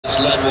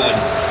led one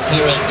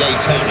here at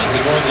Daytona.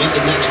 He won't lead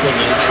the next one,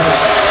 no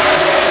choice.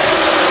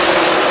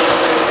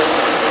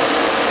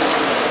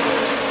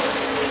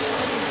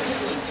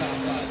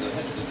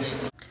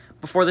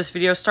 Before this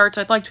video starts,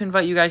 I'd like to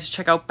invite you guys to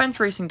check out Bench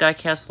Racing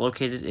Diecast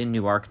located in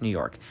Newark, New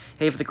York.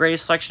 They have the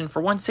greatest selection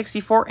for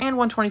 164 and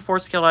 124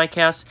 scale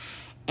diecasts,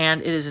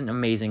 and it is an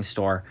amazing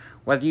store.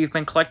 Whether you've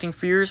been collecting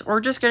for years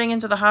or just getting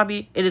into the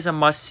hobby, it is a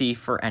must-see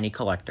for any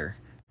collector.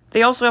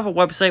 They also have a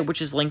website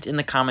which is linked in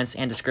the comments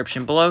and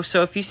description below,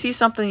 so if you see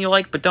something you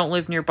like but don't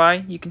live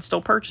nearby, you can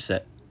still purchase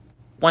it.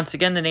 Once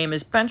again, the name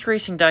is Bench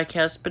Racing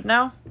Diecast, but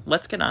now,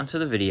 let's get on to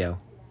the video.